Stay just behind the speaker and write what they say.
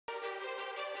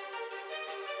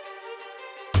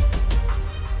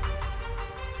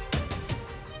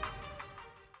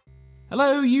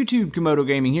Hello YouTube, Camodo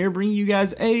Gaming here, bringing you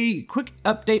guys a quick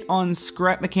update on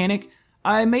Scrap Mechanic.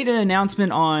 I made an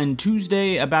announcement on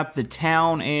Tuesday about the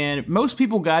town, and most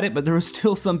people got it, but there were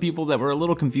still some people that were a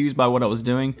little confused by what I was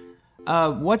doing.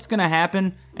 What's gonna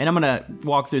happen, and I'm gonna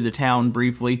walk through the town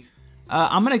briefly.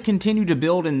 I'm gonna continue to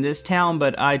build in this town,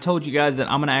 but I told you guys that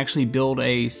I'm gonna actually build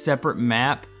a separate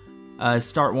map,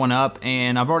 start one up,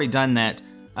 and I've already done that.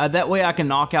 That way I can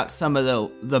knock out some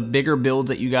of the bigger builds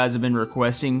that you guys have been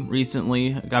requesting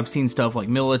recently. I've seen stuff like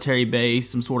military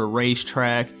base, some sort of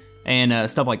racetrack, and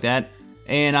stuff like that.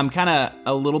 And I'm kind of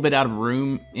a little bit out of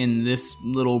room in this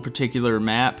little particular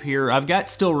map here. I've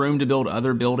got still room to build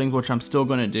other buildings, which I'm still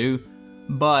going to do.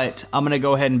 But I'm going to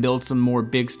go ahead and build some more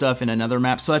big stuff in another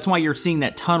map. So that's why you're seeing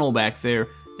that tunnel back there.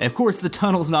 And of course, the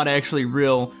tunnel's not actually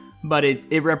real, but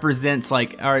it represents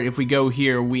like, alright, if we go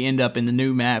here, we end up in the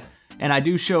new map. And I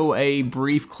do show a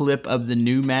brief clip of the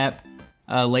new map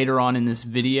later on in this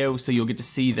video, so you'll get to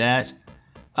see that.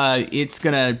 It's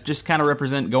gonna just kind of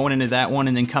represent going into that one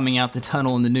and then coming out the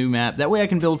tunnel in the new map. That way I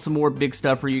can build some more big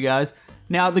stuff for you guys.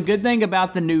 Now, the good thing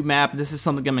about the new map, this is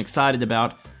something I'm excited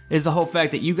about, is the whole fact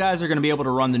that you guys are gonna be able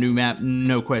to run the new map,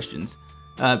 no questions.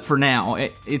 For now,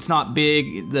 it's not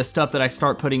big, the stuff that I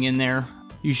start putting in there.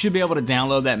 You should be able to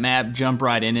download that map, jump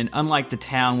right in, and unlike the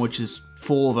town, which is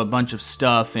full of a bunch of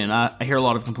stuff, and I hear a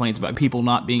lot of complaints about people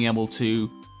not being able to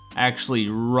actually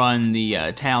run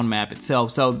the town map itself,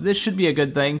 so this should be a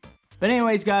good thing. But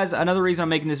anyways, guys, another reason I'm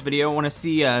making this video, I want to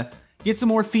see, get some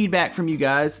more feedback from you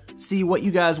guys, see what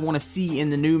you guys want to see in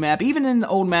the new map. Even in the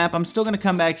old map, I'm still going to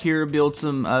come back here, build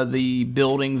some of the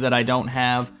buildings that I don't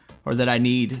have, or that I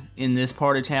need in this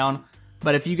part of town.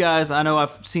 But if you guys, I know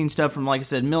I've seen stuff from, like I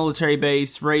said, military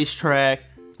base, racetrack,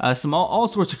 some all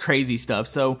sorts of crazy stuff,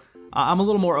 so I'm a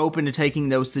little more open to taking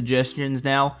those suggestions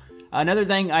now. Another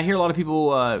thing, I hear a lot of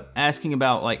people asking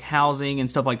about like housing and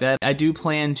stuff like that. I do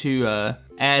plan to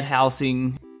add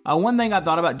housing. One thing I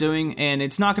thought about doing, and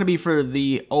it's not going to be for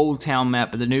the old town map,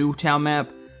 but the new town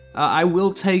map, I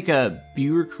will take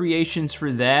viewer creations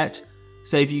for that.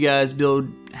 Say if you guys build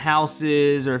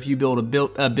houses, or if you build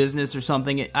a business or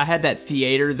something. I had that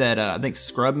theater that I think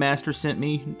Scrubmaster sent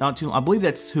me not too long. I believe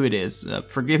that's who it is.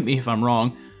 Forgive me if I'm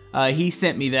wrong. He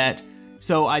sent me that,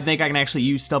 so I think I can actually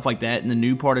use stuff like that in the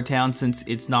new part of town since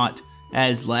it's not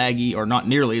as laggy, or not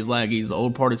nearly as laggy as the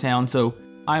old part of town, so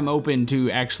I'm open to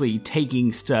actually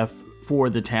taking stuff for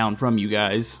the town from you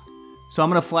guys. So I'm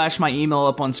going to flash my email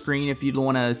up on screen if you'd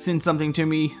want to send something to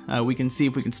me. We can see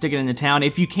if we can stick it in the town.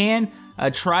 If you can,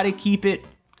 try to keep it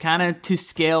kind of to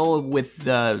scale with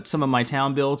some of my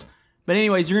town builds. But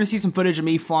anyways, you're going to see some footage of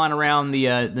me flying around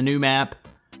the new map.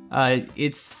 I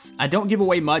don't give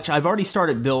away much. I've already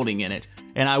started building in it,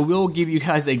 and I will give you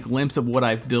guys a glimpse of what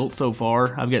I've built so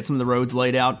far. I've got some of the roads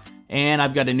laid out, and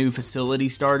I've got a new facility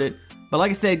started. But like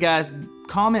I said, guys,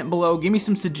 comment below, give me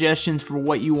some suggestions for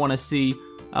what you want to see.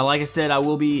 Like I said, I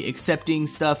will be accepting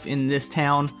stuff in this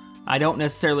town. I don't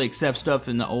necessarily accept stuff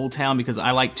in the old town because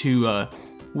I like to,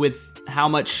 with how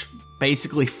much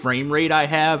basically frame rate I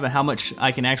have and how much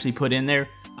I can actually put in there,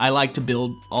 I like to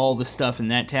build all the stuff in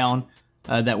that town.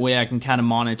 That way I can kind of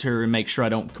monitor and make sure I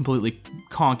don't completely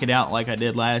conk it out like I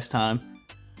did last time.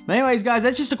 But anyways, guys,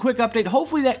 that's just a quick update.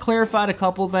 Hopefully that clarified a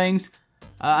couple things.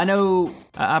 I know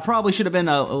I probably should have been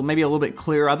maybe a little bit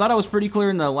clearer. I thought I was pretty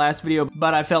clear in the last video,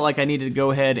 but I felt like I needed to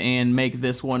go ahead and make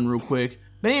this one real quick.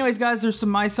 But anyways, guys, there's some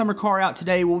My Summer Car out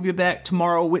today. We'll be back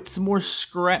tomorrow with some more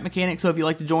Scrap Mechanic, so if you'd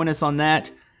like to join us on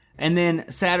that. And then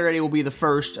Saturday will be the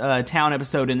first town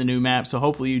episode in the new map, so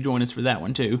hopefully you join us for that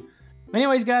one too.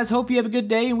 Anyways, guys, hope you have a good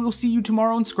day, and we'll see you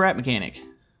tomorrow in Scrap Mechanic.